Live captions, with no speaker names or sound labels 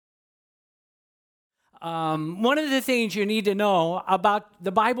one of the things you need to know about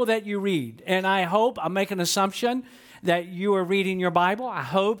the Bible that you read, and I'll make an assumption that you are reading your Bible. I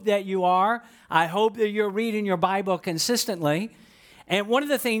hope that you are. I hope that you're reading your Bible consistently. And one of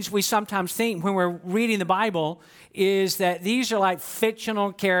the things we sometimes think when we're reading the Bible is that these are like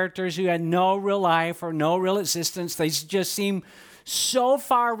fictional characters who had no real life or no real existence. They just seem so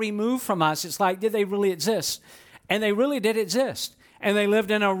far removed from us. It's like, did they really exist? And they really did exist. And they lived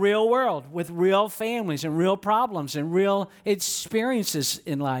in a real world with real families and real problems and real experiences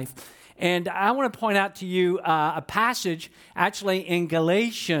in life. And I want to point out to you a passage actually in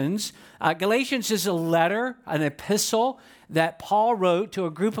Galatians. Galatians is a letter, an epistle that Paul wrote to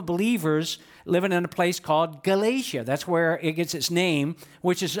a group of believers living in a place called Galatia. That's where it gets its name,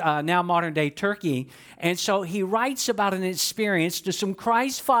 which is now modern-day Turkey. And so he writes about an experience to some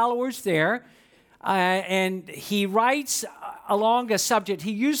Christ followers there, and he writes along a subject.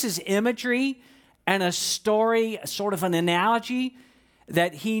 He uses imagery and a story, sort of an analogy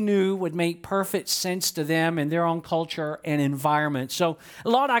that he knew would make perfect sense to them in their own culture and environment. So a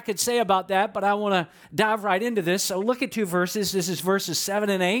lot I could say about that, but I want to dive right into this. So look at two verses. This is verses 7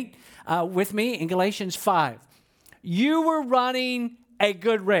 and 8 with me in Galatians 5. You were running a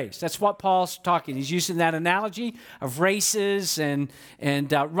good race. That's what Paul's talking. He's using that analogy of races and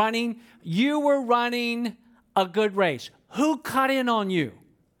running. You were running a good race. Who cut in on you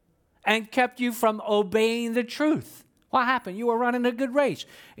and kept you from obeying the truth? What happened? You were running a good race.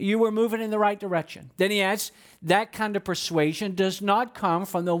 You were moving in the right direction. Then he adds, that kind of persuasion does not come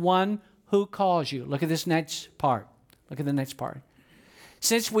from the one who calls you. Look at this next part. Look at the next part.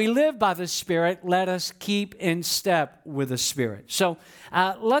 Since we live by the Spirit, let us keep in step with the Spirit. So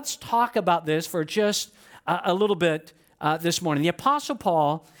let's talk about this for just a little bit this morning. The Apostle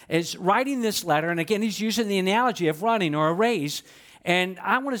Paul is writing this letter, and again, he's using the analogy of running or a race. And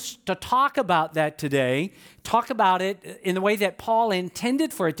I want us to talk about that today, talk about it in the way that Paul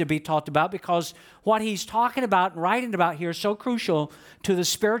intended for it to be talked about, because what he's talking about and writing about here is so crucial to the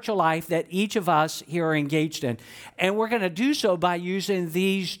spiritual life that each of us here are engaged in. And we're going to do so by using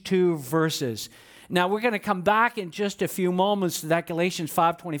these two verses. Now, we're going to come back in just a few moments to that Galatians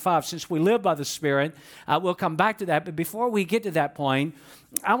 5:25. Since we live by the Spirit, we'll come back to that. But before we get to that point,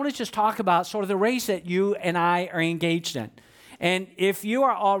 I want to just talk about sort of the race that you and I are engaged in. And if you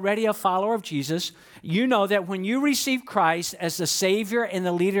are already a follower of Jesus, you know that when you receive Christ as the Savior and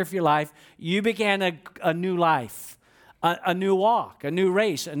the leader of your life, you began a new life, a new walk, a new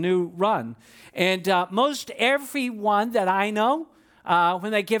race, a new run. And most everyone that I know,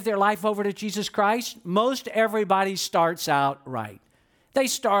 when they give their life over to Jesus Christ, most everybody starts out right. They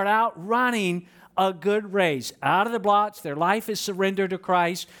start out running a good race. Out of the blocks, their life is surrendered to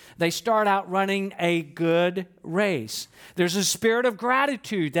Christ. They start out running a good race. There's a spirit of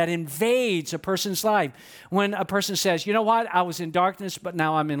gratitude that invades a person's life when a person says, you know what, I was in darkness, but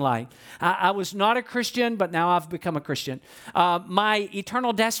now I'm in light. I was not a Christian, but now I've become a Christian. My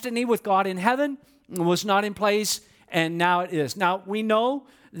eternal destiny with God in heaven was not in place, and now it is. Now, we know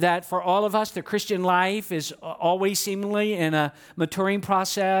that for all of us, the Christian life is always seemingly in a maturing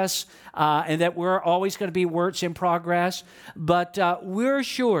process, and that we're always going to be works in progress. But we're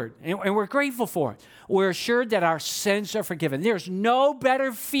assured, and we're grateful for it, we're assured that our sins are forgiven. There's no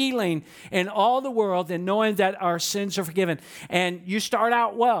better feeling in all the world than knowing that our sins are forgiven. And you start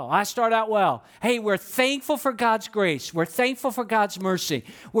out well. I start out well. Hey, we're thankful for God's grace. We're thankful for God's mercy.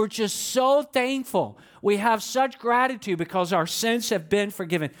 We're just so thankful. We have such gratitude because our sins have been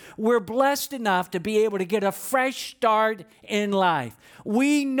forgiven. We're blessed enough to be able to get a fresh start in life.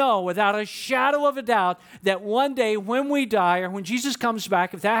 We know without a shadow of a doubt that one day when we die or when Jesus comes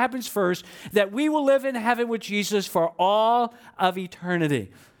back, if that happens first, that we will live in heaven with Jesus for all of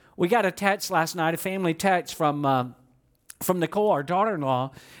eternity. We got a text last night, a family text from Nicole, our daughter-in-law,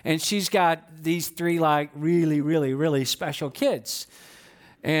 and she's got these three like really, really, really special kids.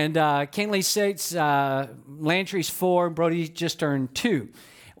 And Kinley's 6, Landry's 4, and Brody just turned 2.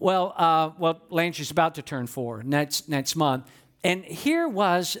 Well, Landry's about to turn 4 next month. And here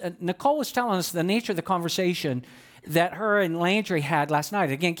was, Nicole was telling us the nature of the conversation that her and Landry had last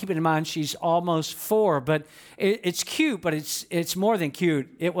night. Again, keeping in mind she's almost 4, but it's cute, but it's more than cute.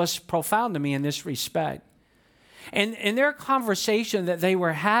 It was profound to me in this respect. And in their conversation that they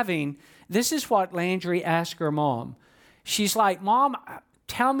were having, this is what Landry asked her mom. She's like, Mom,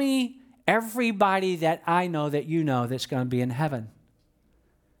 tell me everybody that I know that you know that's going to be in heaven.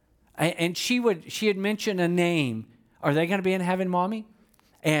 And she had mentioned a name. Are they going to be in heaven, Mommy?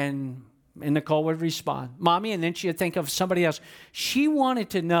 And Nicole would respond, Mommy, and then she would think of somebody else. She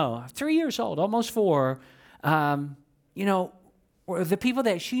wanted to know, 3 years old, almost 4, were the people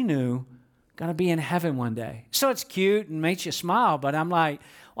that she knew going to be in heaven one day. So it's cute and makes you smile, but I'm like,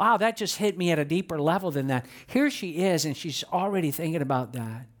 wow, that just hit me at a deeper level than that. Here she is, and she's already thinking about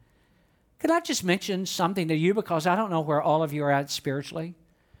that. Could I just mention something to you, because I don't know where all of you are at spiritually?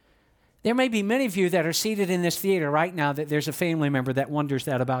 There may be many of you that are seated in this theater right now that there's a family member that wonders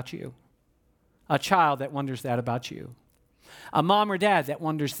that about you, a child that wonders that about you, a mom or dad that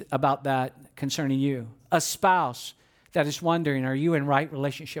wonders about that concerning you, a spouse that is wondering, are you in right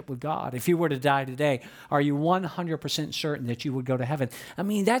relationship with God? If you were to die today, are you 100% certain that you would go to heaven? I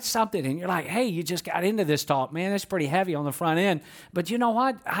mean, that's something. And you're like, hey, you just got into this talk. Man, that's pretty heavy on the front end. But you know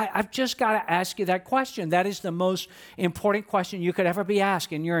what? I've just got to ask you that question. That is the most important question you could ever be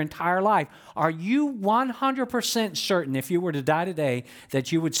asked in your entire life. Are you 100% certain, if you were to die today,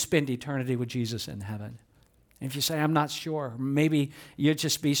 that you would spend eternity with Jesus in heaven? If you say, I'm not sure, maybe you'd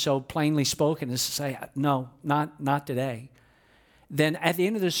just be so plainly spoken as to say, no, not today. Then at the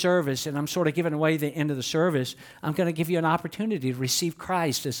end of the service, and I'm sort of giving away the end of the service, I'm going to give you an opportunity to receive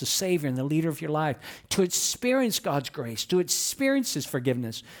Christ as the Savior and the leader of your life, to experience God's grace, to experience His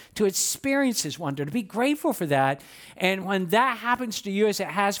forgiveness, to experience His wonder, to be grateful for that. And when that happens to you, as it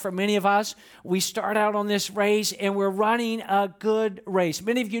has for many of us, we start out on this race, and we're running a good race.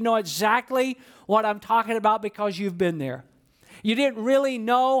 Many of you know exactly what I'm talking about because you've been there. You didn't really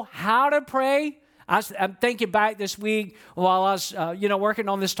know how to pray. I'm thinking back this week while I was, working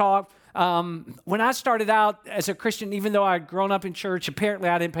on this talk. When I started out as a Christian, even though I'd grown up in church, apparently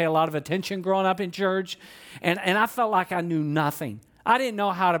I didn't pay a lot of attention growing up in church, and I felt like I knew nothing. I didn't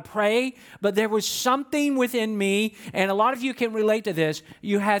know how to pray, but there was something within me, and a lot of you can relate to this.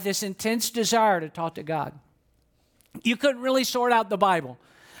 You had this intense desire to talk to God. You couldn't really sort out the Bible.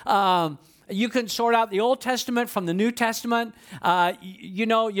 You couldn't sort out the Old Testament from the New Testament.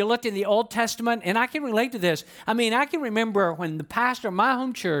 You looked in the Old Testament, and I can relate to this. I mean, I can remember when the pastor of my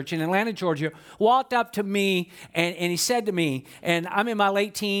home church in Atlanta, Georgia, walked up to me, and he said to me, and I'm in my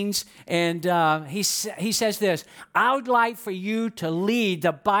late teens, and he says this, I would like for you to lead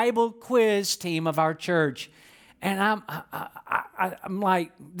the Bible quiz team of our church. And I'm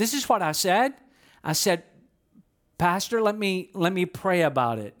like, this is what I said. I said, Pastor, let me pray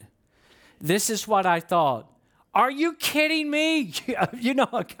about it. This is what I thought. Are you kidding me? You know,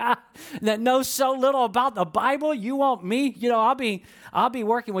 a guy that knows so little about the Bible, you want me? I'll be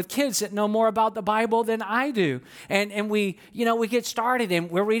working with kids that know more about the Bible than I do. And we get started and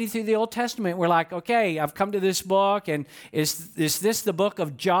we're reading through the Old Testament. We're like, okay, I've come to this book, and is this the book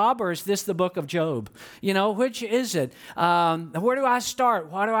of Job or is this the book of Job? Which is it? Where do I start?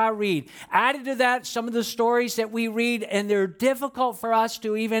 What do I read? Added to that, some of the stories that we read, and they're difficult for us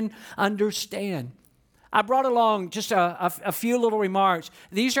to even understand. I brought along just a few little remarks.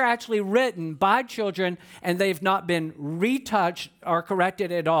 These are actually written by children, and they've not been retouched or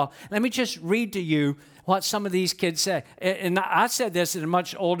corrected at all. Let me just read to you what some of these kids say. And I said this at a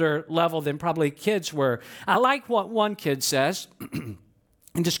much older level than probably kids were. I like what one kid says in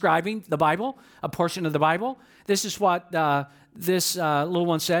describing the Bible, a portion of the Bible. This is what this little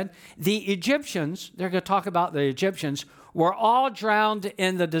one said. The Egyptians, they're going to talk about the Egyptians, were all drowned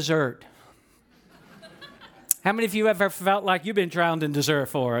in the desert. How many of you ever felt like you've been drowned in desert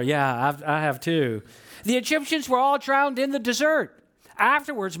before? Yeah, I have too. The Egyptians were all drowned in the desert.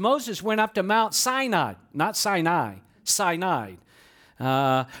 Afterwards, Moses went up to Mount Sinai, not Sinai, Sinai,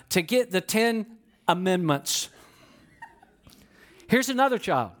 to get the 10 Amendments. Here's another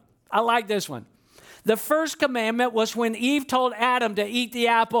child. I like this one. The first commandment was when Eve told Adam to eat the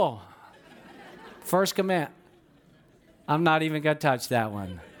apple. First commandment. I'm not even going to touch that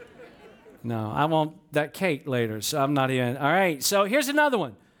one. No, I want that cake later, so I'm not even. All right, so here's another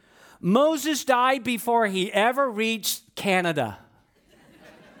one. Moses died before he ever reached Canada.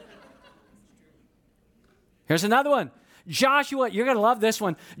 Here's another one. Joshua, you're going to love this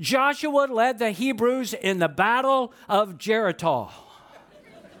one. Joshua led the Hebrews in the battle of Jericho.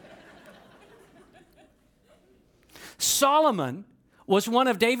 Solomon was one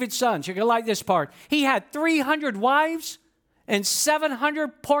of David's sons. You're going to like this part. He had 300 wives and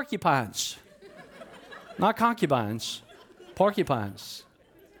 700 porcupines. Not concubines, porcupines.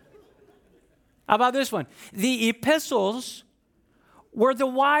 How about this one? The epistles were the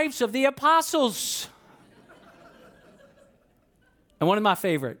wives of the apostles. And one of my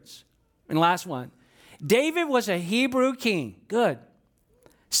favorites, and last one. David was a Hebrew king. Good.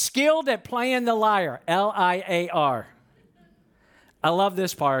 Skilled at playing the lyre, L-I-A-R. I love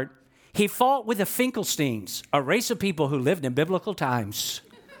this part. He fought with the Finkelsteins, a race of people who lived in biblical times.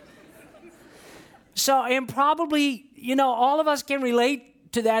 So, and probably, all of us can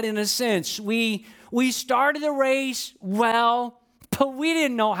relate to that in a sense. We started the race well, We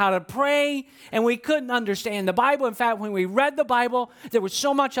didn't know how to pray, and we couldn't understand the Bible. In fact, when we read the Bible, there was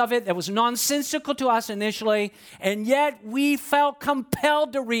so much of it that was nonsensical to us initially, and yet we felt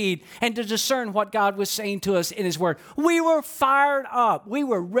compelled to read and to discern what God was saying to us in His Word. We were fired up. We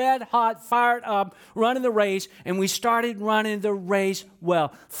were red hot, fired up, running the race, and we started running the race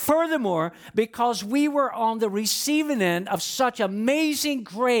well. Furthermore, because we were on the receiving end of such amazing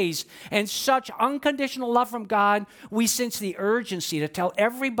grace and such unconditional love from God, we sensed the urgency to tell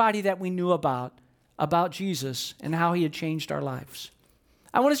everybody that we knew about Jesus and how He had changed our lives.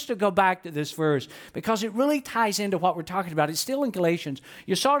 I want us to go back to this verse because it really ties into what we're talking about. It's still in Galatians.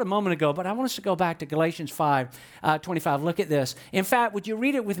 You saw it a moment ago, but I want us to go back to Galatians 5:25. Look at this. In fact, would you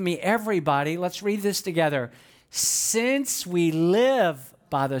read it with me, everybody? Let's read this together. Since we live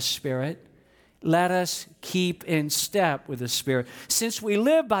by the Spirit, let us keep in step with the Spirit. Since we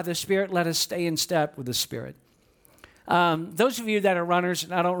live by the Spirit, let us stay in step with the Spirit. Those of you that are runners,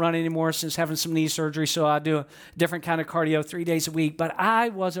 and I don't run anymore since having some knee surgery, so I do a different kind of cardio 3 days a week, but I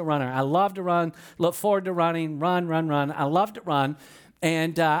was a runner. I love to run, look forward to running, run. I love to run.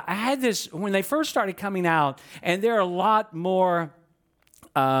 And I had this, when they first started coming out, and they're a lot more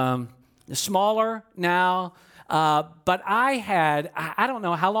smaller now, but I don't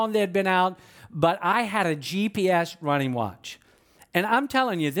know how long they had been out, but I had a GPS running watch. And I'm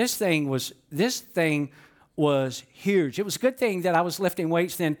telling you, this thing was huge. It was a good thing that I was lifting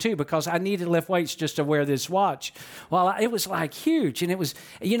weights then too, because I needed to lift weights just to wear this watch. Well, it was like huge, and it was,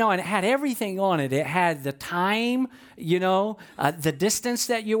 and it had everything on it. It had the time, the distance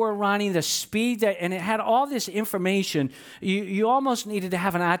that you were running, the speed and it had all this information. You almost needed to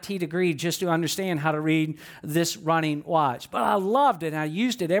have an IT degree just to understand how to read this running watch. But I loved it, and I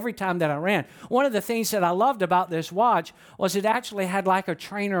used it every time that I ran. One of the things that I loved about this watch was it actually had like a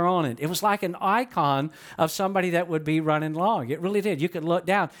trainer on it. It was like an icon of somebody that would be running long. It really did. You could look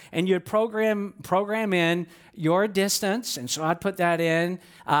down, and you'd program in your distance, and so I'd put that in.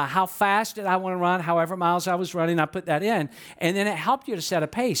 How fast did I want to run? However miles I was running, I put that in, and then it helped you to set a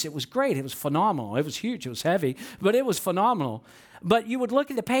pace. It was great. It was phenomenal. It was huge. It was heavy, but it was phenomenal. But you would look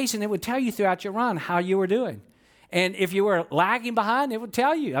at the pace, and it would tell you throughout your run how you were doing. And if you were lagging behind, it would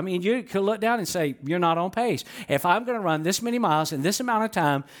tell you. I mean, you could look down and say, you're not on pace. If I'm going to run this many miles in this amount of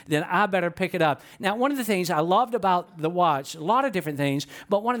time, then I better pick it up. Now, one of the things I loved about the watch, a lot of different things,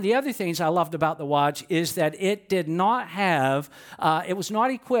 but one of the other things I loved about the watch is that it did not have, it was not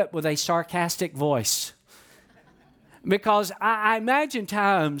equipped with a sarcastic voice. Because I imagine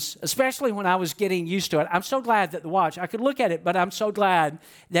times, especially when I was getting used to it, I'm so glad that the watch, I could look at it, but I'm so glad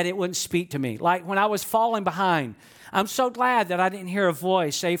that it wouldn't speak to me. Like when I was falling behind, I'm so glad that I didn't hear a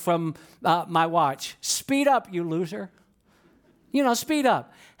voice say from my watch, "Speed up, you loser." Speed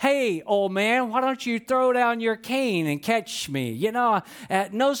up. "Hey, old man, why don't you throw down your cane and catch me?"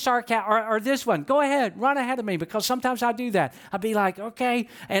 No sarcasm. Or this one, "Go ahead, run ahead of me," because sometimes I do that. I'd be like, okay,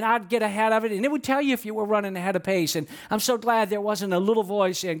 and I'd get ahead of it, and it would tell you if you were running ahead of pace. And I'm so glad there wasn't a little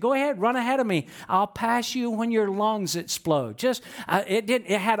voice saying, "Go ahead, run ahead of me. I'll pass you when your lungs explode." It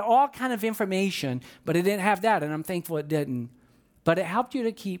had all kind of information, but it didn't have that, and I'm thankful it didn't. But it helped you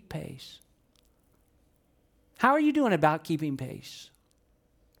to keep pace. How are you doing about keeping pace?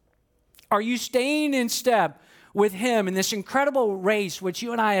 Are you staying in step with Him in this incredible race which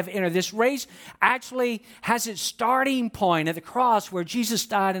you and I have entered? This race actually has its starting point at the cross where Jesus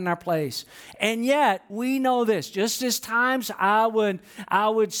died in our place. And yet, we know this. Just as times I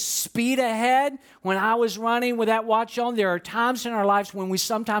would speed ahead when I was running with that watch on, there are times in our lives when we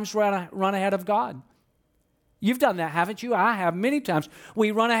sometimes run ahead of God. You've done that, haven't you? I have many times.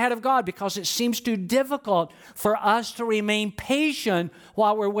 We run ahead of God because it seems too difficult for us to remain patient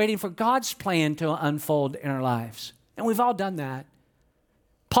while we're waiting for God's plan to unfold in our lives. And we've all done that.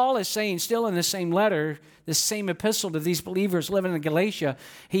 Paul is saying, still in the same letter, the same epistle to these believers living in Galatia,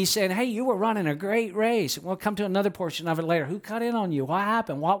 he's saying, hey, you were running a great race. We'll come to another portion of it later. Who cut in on you? What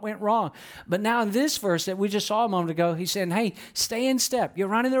happened? What went wrong? But now in this verse that we just saw a moment ago, he's saying, hey, stay in step. You're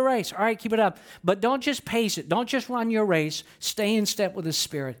running the race. All right, keep it up. But don't just pace it. Don't just run your race. Stay in step with the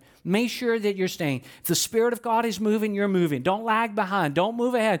Spirit. Make sure that you're staying. If the Spirit of God is moving, you're moving. Don't lag behind. Don't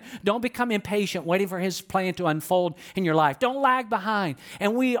move ahead. Don't become impatient waiting for His plan to unfold in your life. Don't lag behind.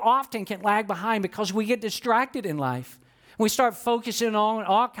 And we often can lag behind because we get distracted in life. We start focusing on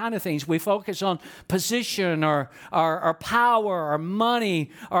all kinds of things. We focus on position or power or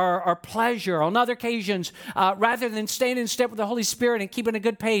money or pleasure. On other occasions, rather than staying in step with the Holy Spirit and keeping a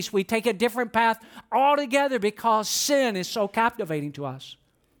good pace, we take a different path altogether because sin is so captivating to us.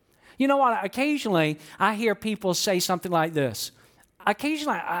 You know what? Occasionally, I hear people say something like this.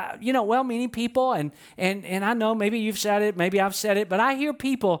 occasionally, well-meaning people, and I know maybe you've said it, maybe I've said it, but I hear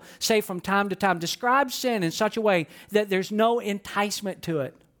people say from time to time, describe sin in such a way that there's no enticement to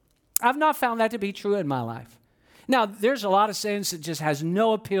it. I've not found that to be true in my life. Now, there's a lot of sins that just has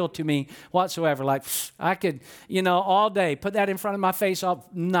no appeal to me whatsoever. Like, I could, all day put that in front of my face,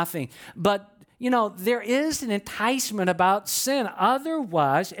 nothing. But, there is an enticement about sin.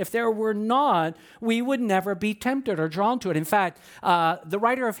 Otherwise, if there were not, we would never be tempted or drawn to it. In fact, the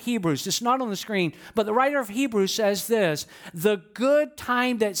writer of Hebrews, it's not on the screen, but the writer of Hebrews says this: the good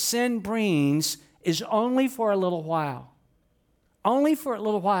time that sin brings is only for a little while. Only for a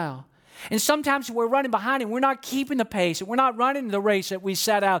little while. And sometimes we're running behind and we're not keeping the pace and we're not running the race that we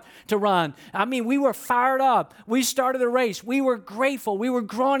set out to run. I mean, we were fired up. We started the race. We were grateful. We were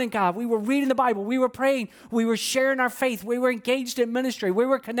growing in God. We were reading the Bible. We were praying. We were sharing our faith. We were engaged in ministry. We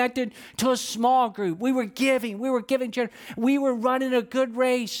were connected to a small group. We were giving. We were running a good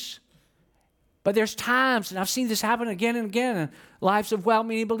race. But there's times, and I've seen this happen again and again in lives of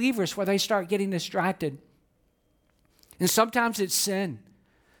well-meaning believers, where they start getting distracted. And sometimes it's sin.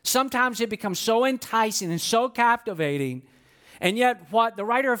 Sometimes it becomes so enticing and so captivating. And yet what the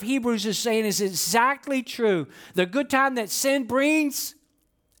writer of Hebrews is saying is exactly true. The good time that sin brings,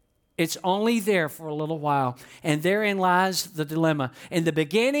 it's only there for a little while. And therein lies the dilemma. In the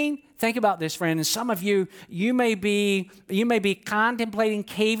beginning, think about this, friend, and some of you may be contemplating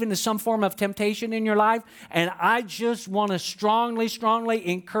caving to some form of temptation in your life, and I just want to strongly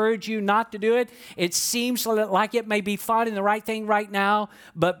encourage you not to do it. It seems like it may be fun and the right thing right now,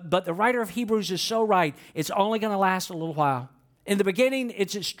 but the writer of Hebrews is so right. It's only going to last a little while. In the beginning,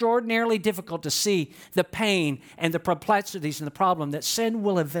 it's extraordinarily difficult to see the pain and the perplexities and the problem that sin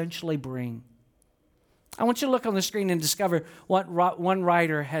will eventually bring. I want you to look on the screen and discover what one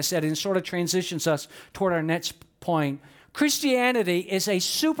writer has said, and sort of transitions us toward our next point. Christianity is a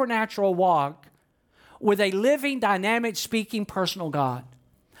supernatural walk with a living, dynamic, speaking, personal God.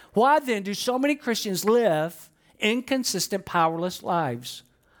 Why then do so many Christians live inconsistent, powerless lives?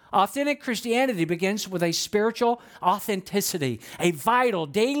 Authentic Christianity begins with a spiritual authenticity, a vital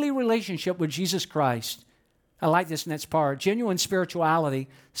daily relationship with Jesus Christ. I like this next part. Genuine spirituality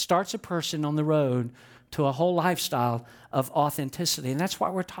starts a person on the road to a whole lifestyle of authenticity. And that's why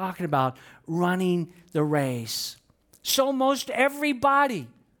we're talking about running the race. So most everybody,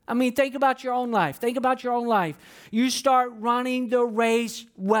 think about your own life. Think about your own life. You start running the race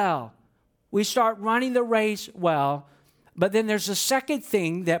well. We start running the race well. But then there's a second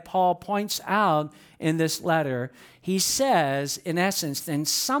thing that Paul points out in this letter. He says, in essence, then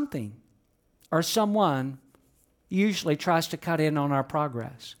something or someone usually tries to cut in on our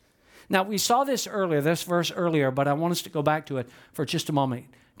progress. Now, we saw this verse earlier, but I want us to go back to it for just a moment.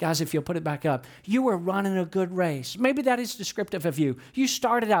 Guys, if you'll put it back up. You were running a good race. Maybe that is descriptive of you. You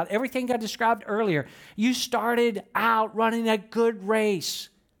started out, everything I described earlier, you started out running a good race.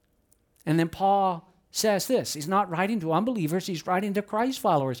 And then Paul says this. He's not writing to unbelievers. He's writing to Christ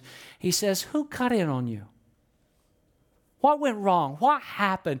followers. He says, who cut in on you? What went wrong? What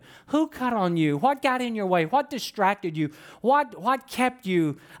happened? Who cut on you? What got in your way? What distracted you? What kept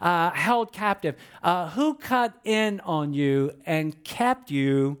you held captive? Who cut in on you and kept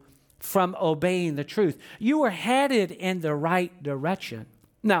you from obeying the truth? You were headed in the right direction.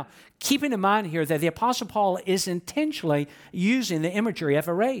 Now, keeping in mind here that the Apostle Paul is intentionally using the imagery of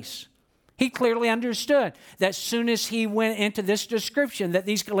a race. He clearly understood that as soon as he went into this description that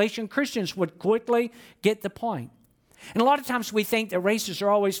these Galatian Christians would quickly get the point. And a lot of times we think that races are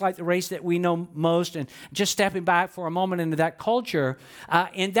always like the race that we know most, and just stepping back for a moment into that culture,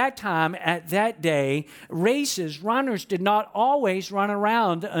 in that time, at that day, runners did not always run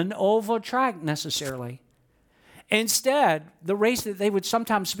around an oval track necessarily. Instead, the race that they would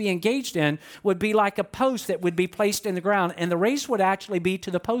sometimes be engaged in would be like a post that would be placed in the ground, and the race would actually be to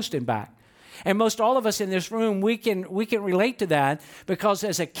the post and back. And most all of us in this room, we can relate to that, because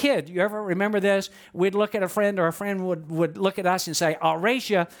as a kid, you ever remember this? We'd look at a friend, or a friend would look at us and say, I'll race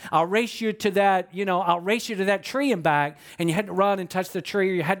you to that, I'll race you to that tree and back. And you had to run and touch the tree,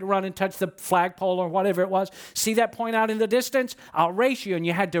 or you had to run and touch the flagpole or whatever it was. See that point out in the distance? I'll race you. And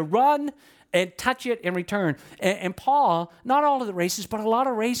you had to run and touch it and return. And Paul, not all of the races, but a lot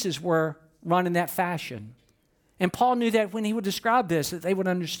of races were run in that fashion. And Paul knew that when he would describe this, that they would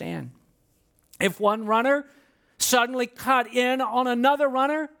understand. If one runner suddenly cut in on another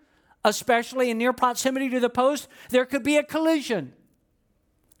runner, especially in near proximity to the post, there could be a collision.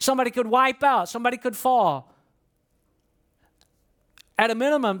 Somebody could wipe out. Somebody could fall. At a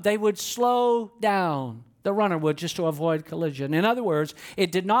minimum, they would slow down. The runner would, just to avoid collision. In other words,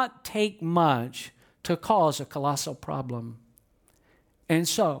 it did not take much to cause a colossal problem. And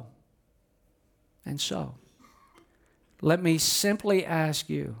so, let me simply ask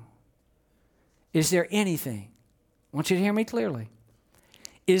you, is there anything, I want you to hear me clearly,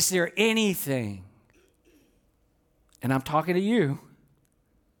 is there anything, and I'm talking to you,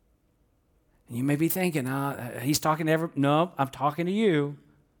 and you may be thinking, he's talking to no, I'm talking to you.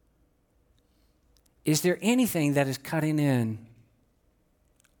 Is there anything that is cutting in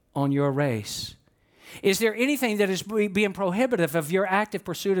on your race? Is there anything that is being prohibitive of your active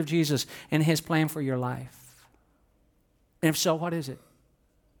pursuit of Jesus and his plan for your life? And if so, what is it?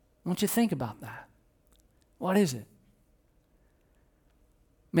 I want you to think about that. What is it?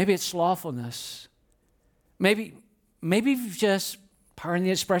 Maybe it's slothfulness. Maybe you've just, pardon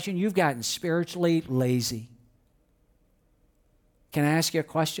the expression, you've gotten spiritually lazy. Can I ask you a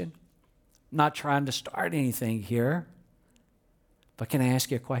question? I'm not trying to start anything here, but can I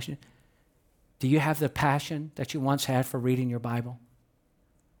ask you a question? Do you have the passion that you once had for reading your Bible?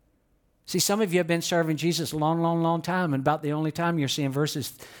 See, some of you have been serving Jesus a long, long, long time, and about the only time you're seeing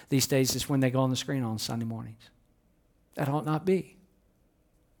verses these days is when they go on the screen on Sunday mornings. That ought not be.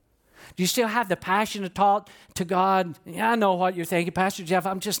 Do you still have the passion to talk to God? Yeah, I know what you're thinking, Pastor Jeff,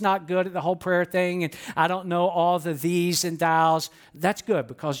 I'm just not good at the whole prayer thing, and I don't know all the these and thous. That's good,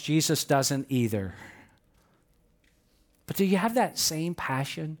 because Jesus doesn't either. But do you have that same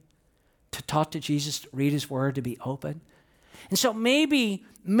passion to talk to Jesus, to read his word, to be open? And so maybe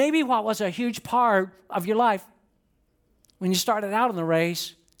what was a huge part of your life when you started out in the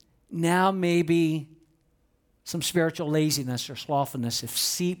race, now maybe some spiritual laziness or slothfulness have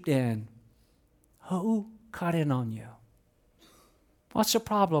seeped in. Who cut in on you? What's the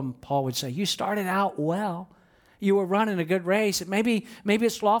problem, Paul would say? You started out well. You were running a good race. Maybe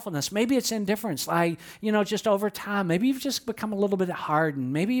it's slothfulness. Maybe it's indifference. Just over time, maybe you've just become a little bit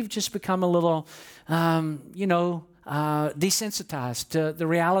hardened. Maybe you've just become a little, desensitized to the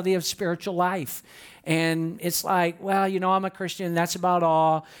reality of spiritual life. And it's like, well, I'm a Christian, that's about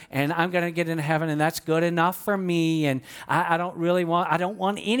all, and I'm going to get into heaven, and that's good enough for me, and I don't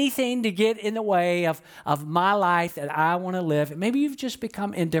want anything to get in the way of my life that I want to live. And maybe you've just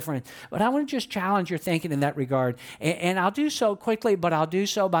become indifferent, but I want to just challenge your thinking in that regard. And I'll do so quickly, but I'll do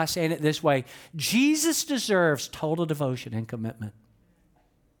so by saying it this way. Jesus deserves total devotion and commitment.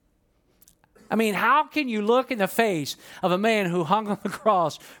 I mean, how can you look in the face of a man who hung on the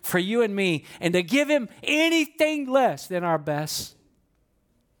cross for you and me and to give him anything less than our best?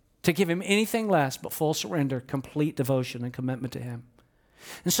 To give him anything less but full surrender, complete devotion and commitment to him.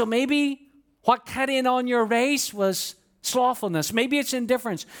 And so maybe what cut in on your race was slothfulness. Maybe it's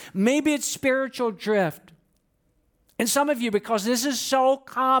indifference. Maybe it's spiritual drift. And some of you, because this is so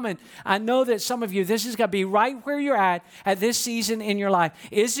common, I know that some of you, this is going to be right where you're at this season in your life.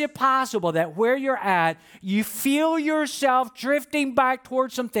 Is it possible that where you're at, you feel yourself drifting back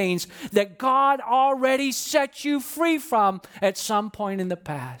towards some things that God already set you free from at some point in the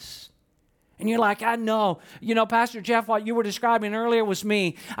past? And you're like, I know. Pastor Jeff, what you were describing earlier was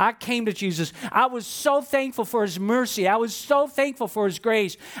me. I came to Jesus. I was so thankful for his mercy. I was so thankful for his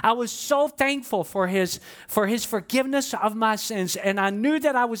grace. I was so thankful for his forgiveness of my sins. And I knew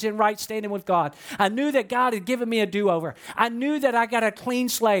that I was in right standing with God. I knew that God had given me a do-over. I knew that I got a clean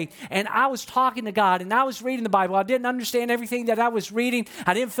slate. And I was talking to God, and I was reading the Bible. I didn't understand everything that I was reading.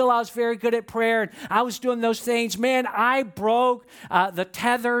 I didn't feel I was very good at prayer. And I was doing those things. Man, I broke the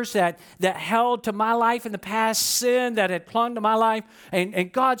tethers that held to my life in the past, sin that had clung to my life,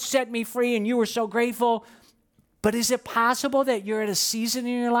 and God set me free, and you were so grateful. But is it possible that you're at a season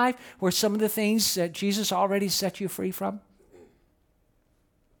in your life where some of the things that Jesus already set you free from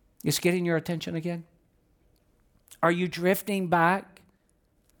is getting your attention again? Are you drifting back?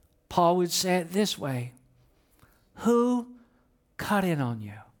 Paul would say it this way: who cut in on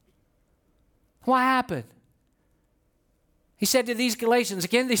you? What happened? He said to these Galatians,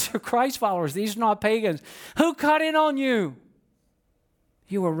 again, these are Christ followers. These are not pagans. Who cut in on you?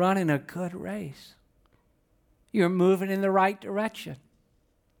 You were running a good race. You were moving in the right direction.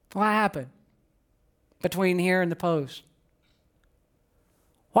 What happened between here and the post?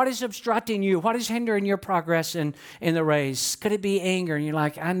 What is obstructing you? What is hindering your progress in the race? Could it be anger? And you're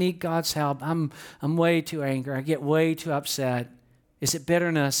like, I need God's help. I'm way too angry. I get way too upset. Is it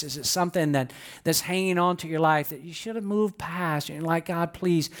bitterness? Is it something that's hanging on to your life that you should have moved past? And you're like, God,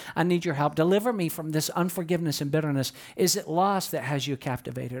 please, I need your help. Deliver me from this unforgiveness and bitterness. Is it lust that has you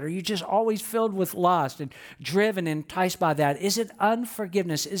captivated? Are you just always filled with lust and driven and enticed by that? Is it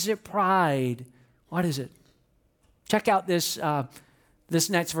unforgiveness? Is it pride? What is it? Check out this This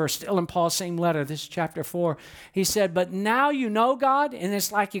next verse, still in Paul's same letter, this is chapter 4. He said, but now you know God, and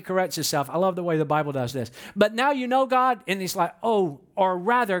it's like he corrects himself. I love the way the Bible does this. But now you know God, and he's like, oh, or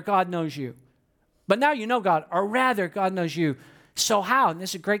rather God knows you. But now you know God, or rather God knows you. So how? And this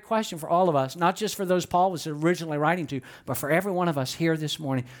is a great question for all of us, not just for those Paul was originally writing to, but for every one of us here this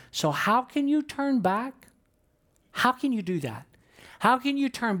morning. So how can you turn back? How can you do that? How can you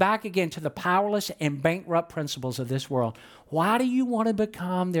turn back again to the powerless and bankrupt principles of this world? Why do you want to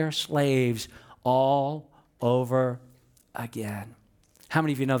become their slaves all over again? How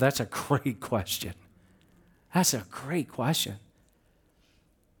many of you know that's a great question? That's a great question.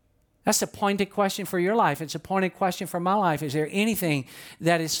 That's a pointed question for your life. It's a pointed question for my life. Is there anything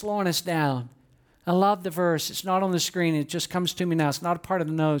that is slowing us down? I love the verse. It's not on the screen. It just comes to me now. It's not a part of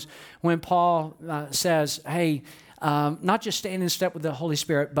the notes. When Paul says, hey, not just staying in step with the Holy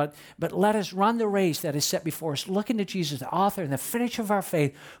Spirit, but let us run the race that is set before us, looking to Jesus, the author and the finisher of our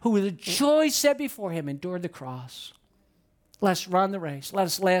faith, who with the joy set before him endured the cross. Let's run the race. Let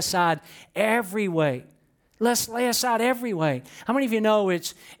us lay aside every weight. Let's lay aside every weight. How many of you know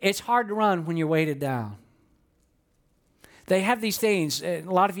it's hard to run when you're weighted down? They have these things, a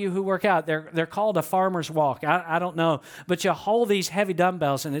lot of you who work out, they're called a farmer's walk. I don't know, but you hold these heavy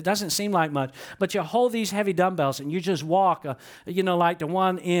dumbbells, and it doesn't seem like much, but you hold these heavy dumbbells, and you just walk, like to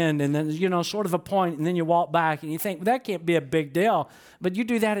one end, and then, sort of a point, and then you walk back, and you think, well, that can't be a big deal. But you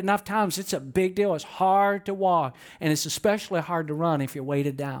do that enough times, it's a big deal. It's hard to walk, and it's especially hard to run if you're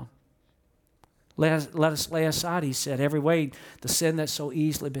weighted down. Let us lay aside, he said, every weight, the sin that so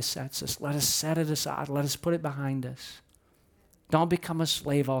easily besets us. Let us set it aside. Let us put it behind us. Don't become a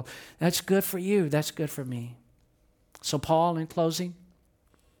slave. That's good for you. That's good for me. So Paul, in closing,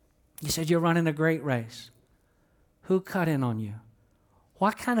 he said, you're running a great race. Who cut in on you?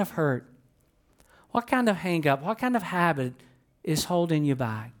 What kind of hurt? What kind of hang-up? What kind of habit is holding you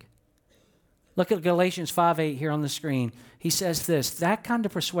back? Look at Galatians 5:8 here on the screen. He says this, that kind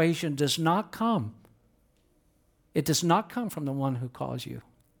of persuasion does not come. It does not come from the one who calls you.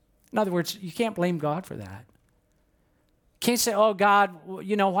 In other words, you can't blame God for that. Can't say, oh, God,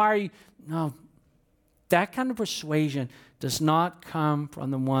 why are you? No, that kind of persuasion does not come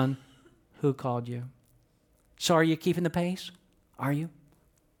from the one who called you. So are you keeping the pace? Are you?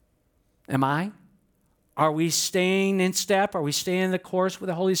 Am I? Are we staying in step? Are we staying the course with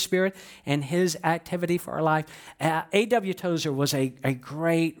the Holy Spirit and his activity for our life? A.W. Tozer was a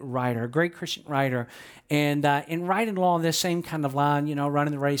great writer, a great Christian writer. And in writing along this same kind of line,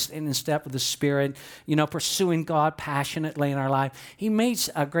 running the race in step with the Spirit, pursuing God passionately in our life, he makes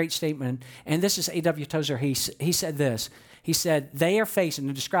a great statement. And this is A.W. Tozer. He said this. He said, they are facing,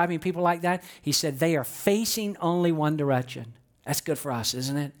 and describing people like that, he said, they are facing only one direction. That's good for us,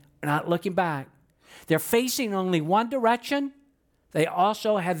 isn't it? We're not looking back. They're facing only one direction. They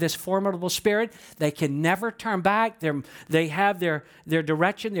also have this formidable spirit. They can never turn back. They have their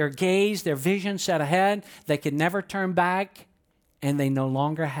direction, their gaze, their vision set ahead. They can never turn back, and they no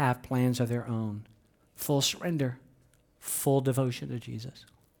longer have plans of their own. Full surrender, full devotion to Jesus.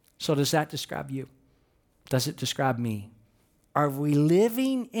 So does that describe you? Does it describe me? Are we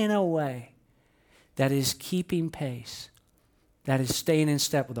living in a way that is keeping pace, that is staying in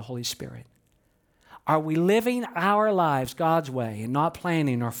step with the Holy Spirit? Are we living our lives God's way and not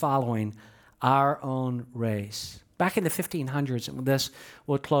planning or following our own race? Back in the 1500s, and with this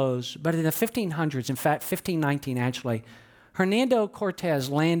we'll close, but in the 1500s, in fact, 1519 actually, Hernando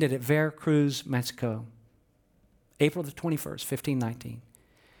Cortez landed at Veracruz, Mexico, April the 21st, 1519.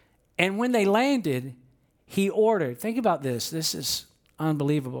 And when they landed, he ordered, think about this is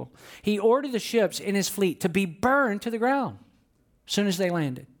unbelievable. He ordered the ships in his fleet to be burned to the ground as soon as they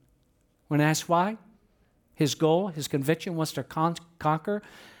landed. When asked why, his goal, his conviction was to conquer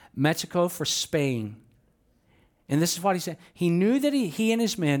Mexico for Spain. And this is what he said. He knew that he and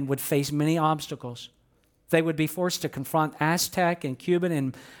his men would face many obstacles. They would be forced to confront Aztec and Cuban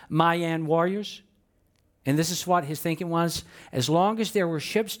and Mayan warriors. And this is what his thinking was. As long as there were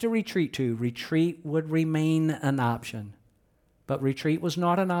ships to retreat to, retreat would remain an option. But retreat was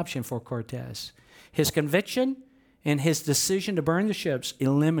not an option for Cortez. His conviction and his decision to burn the ships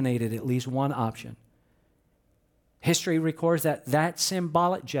eliminated at least one option. History records that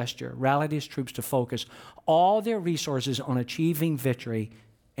symbolic gesture rallied his troops to focus all their resources on achieving victory,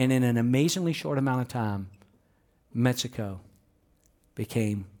 and in an amazingly short amount of time, Mexico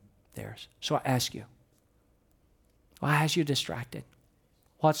became theirs. So I ask you, what has you distracted?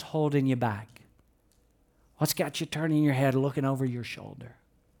 What's holding you back? What's got you turning your head, looking over your shoulder?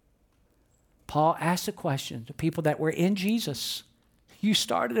 Paul asked a question to people that were in Jesus. You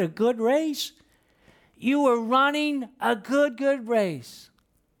started a good race. You were running a good race.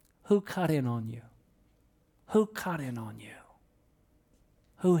 Who cut in on you? Who cut in on you?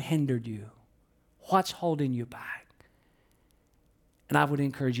 Who hindered you? What's holding you back? And I would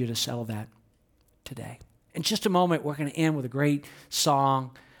encourage you to settle that today. In just a moment, we're going to end with a great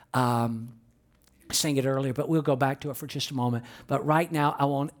song. Sang it earlier, but we'll go back to it for just a moment. But right now, I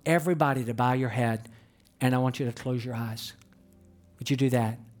want everybody to bow your head, and I want you to close your eyes. Would you do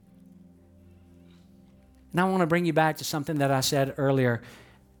that? And I want to bring you back to something that I said earlier.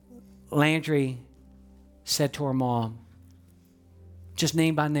 Landry said to her mom, just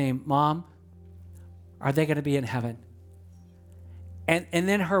name by name, Mom, are they going to be in heaven? And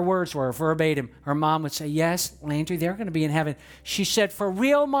then her words were verbatim. Her mom would say, yes, Landry, they're going to be in heaven. She said, for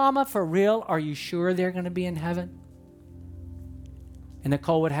real, Mama, for real, are you sure they're going to be in heaven? And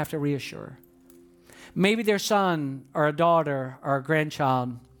Nicole would have to reassure her. Maybe their son or a daughter or a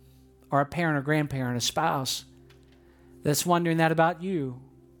grandchild or a parent or grandparent, a spouse, that's wondering that about you.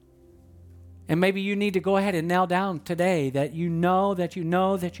 And maybe you need to go ahead and nail down today that you know that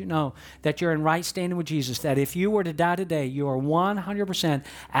you're in right standing with Jesus, that if you were to die today, you are 100%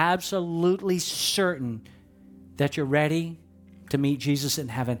 absolutely certain that you're ready to meet Jesus in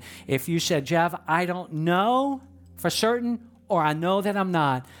heaven. If you said, Jeff, I don't know for certain, or I know that I'm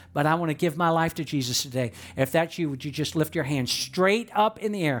not, but I want to give my life to Jesus today. If that's you, would you just lift your hand straight up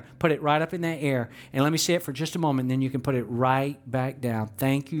in the air, put it right up in the air, and let me see it for just a moment, then you can put it right back down.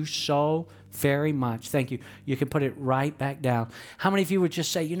 Thank you so very much. Thank you. You can put it right back down. How many of you would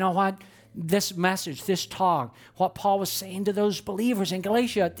just say, you know what? This message, this talk, what Paul was saying to those believers in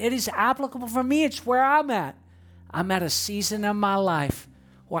Galatia, it is applicable for me. It's where I'm at. I'm at a season of my life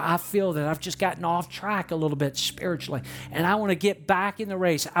where I feel that I've just gotten off track a little bit spiritually. And I want to get back in the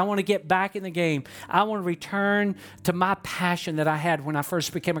race. I want to get back in the game. I want to return to my passion that I had when I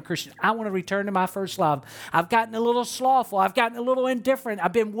first became a Christian. I want to return to my first love. I've gotten a little slothful. I've gotten a little indifferent.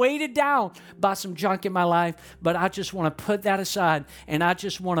 I've been weighted down by some junk in my life, but I just want to put that aside, and I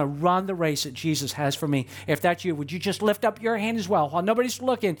just want to run the race that Jesus has for me. If that's you, would you just lift up your hand as well? While nobody's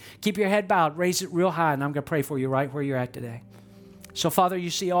looking, keep your head bowed, raise it real high, and I'm going to pray for you right where you're at today. So, Father, you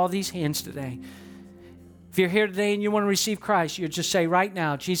see all these hands today. If you're here today and you want to receive Christ, you just say right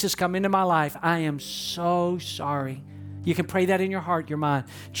now, Jesus, come into my life. I am so sorry. You can pray that in your heart, your mind.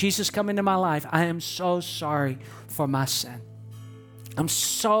 Jesus, come into my life. I am so sorry for my sin. I'm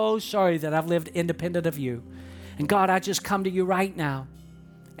so sorry that I've lived independent of you. And God, I just come to you right now.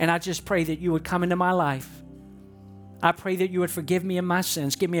 And I just pray that you would come into my life. I pray that you would forgive me of my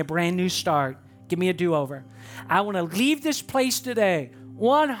sins. Give me a brand new start. Give me a do-over. I want to leave this place today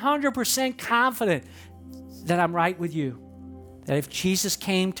 100% confident that I'm right with you. That if Jesus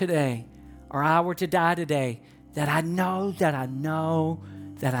came today or I were to die today, that I know that I'd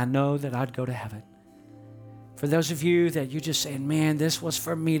go to heaven. For those of you that you're just saying, man, this was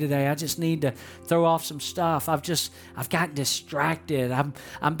for me today. I just need to throw off some stuff. I've gotten distracted.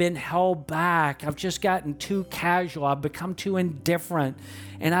 I've been held back. I've just gotten too casual. I've become too indifferent.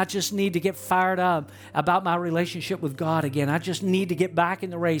 And I just need to get fired up about my relationship with God again. I just need to get back in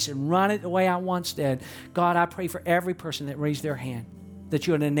the race and run it the way I once did. God, I pray for every person that raised their hand, that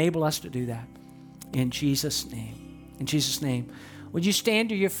you would enable us to do that. In Jesus' name. In Jesus' name. Would you stand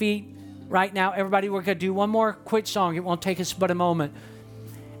to your feet? Right now, everybody, we're going to do one more quick song. It won't take us but a moment.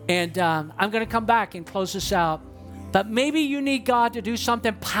 And I'm going to come back and close this out. But maybe you need God to do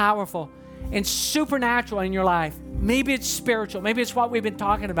something powerful and supernatural in your life. Maybe it's spiritual. Maybe it's what we've been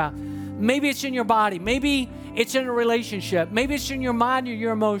talking about. Maybe it's in your body. Maybe it's in a relationship. Maybe it's in your mind or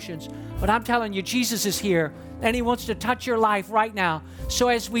your emotions. But I'm telling you, Jesus is here, and he wants to touch your life right now. So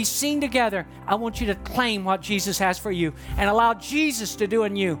as we sing together, I want you to claim what Jesus has for you and allow Jesus to do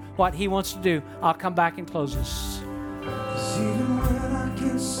in you what he wants to do. I'll come back and close this. Even when I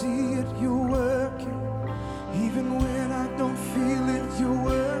can't see it, you're working. Even when I don't feel it, you're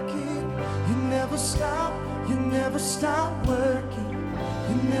working. You never stop working. You never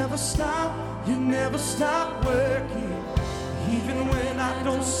stop working. Even when I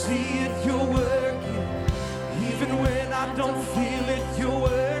don't see it, you're working. Even when I don't feel it, you're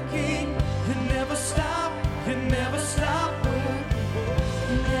working. You never stop working. You never stop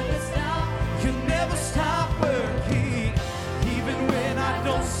working. Even when I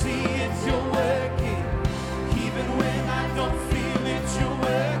don't see it, you're working. Even when I don't feel it, you're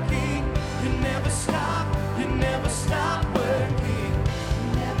working. You never stop working.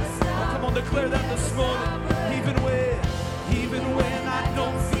 Oh, come on, declare that this morning. Even when I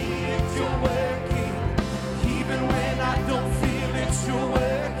don't feel it, you're working. Even when I don't feel it, you're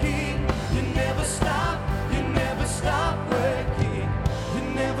working. You never stop working.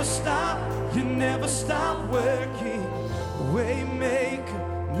 You never stop stop working.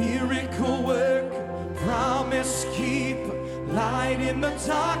 Waymaker, miracle worker, promise keeper, light in the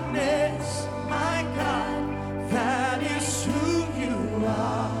darkness. My God, that is who you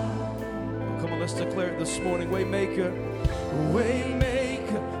are. Come on, let's declare it this morning. Waymaker,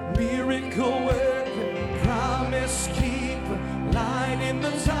 waymaker, miracle worker, promise keeper, light in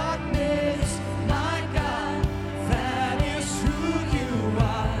the darkness. My God, that is who you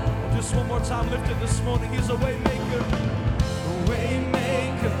are. Just one more time, lift it this morning. He's a waymaker,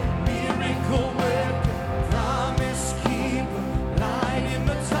 waymaker, miracle worker, promise keeper, light in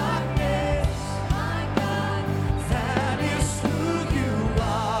the darkness. My God, that is who you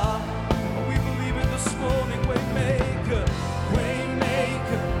are. We believe it this morning. Waymaker,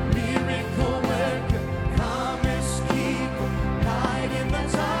 waymaker, miracle worker, promise keeper, light in the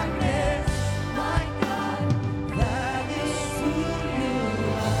darkness. My God, that is who you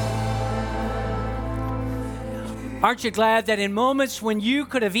are. Aren't you glad that in moments when you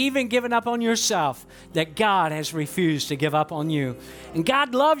could have even given up on yourself, that God has refused to give up on you? And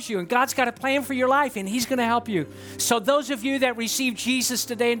God loves you, and God's got a plan for your life, and He's going to help you. So those of you that received Jesus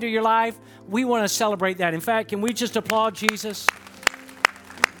today into your life, we want to celebrate that. In fact, can we just applaud Jesus?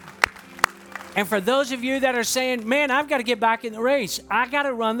 And for those of you that are saying, man, I've got to get back in the race. I got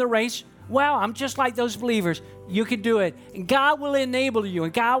to run the race. Well, I'm just like those believers. You can do it. And God will enable you,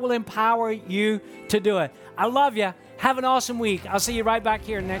 and God will empower you to do it. I love you. Have an awesome week. I'll see you right back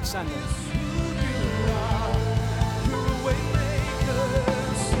here next Sunday.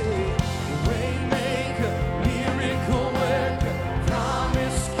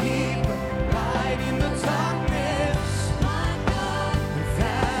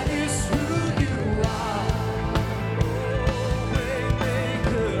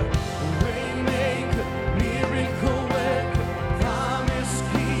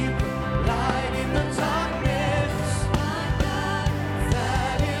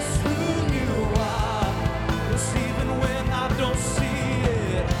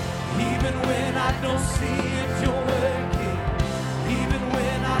 Don't see it, you're working. Even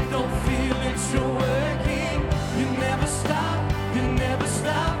when I don't feel it, you're working. You never stop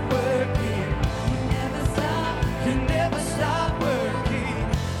working. You never stop working.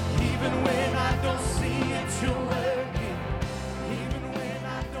 Even when I don't see it, you're working.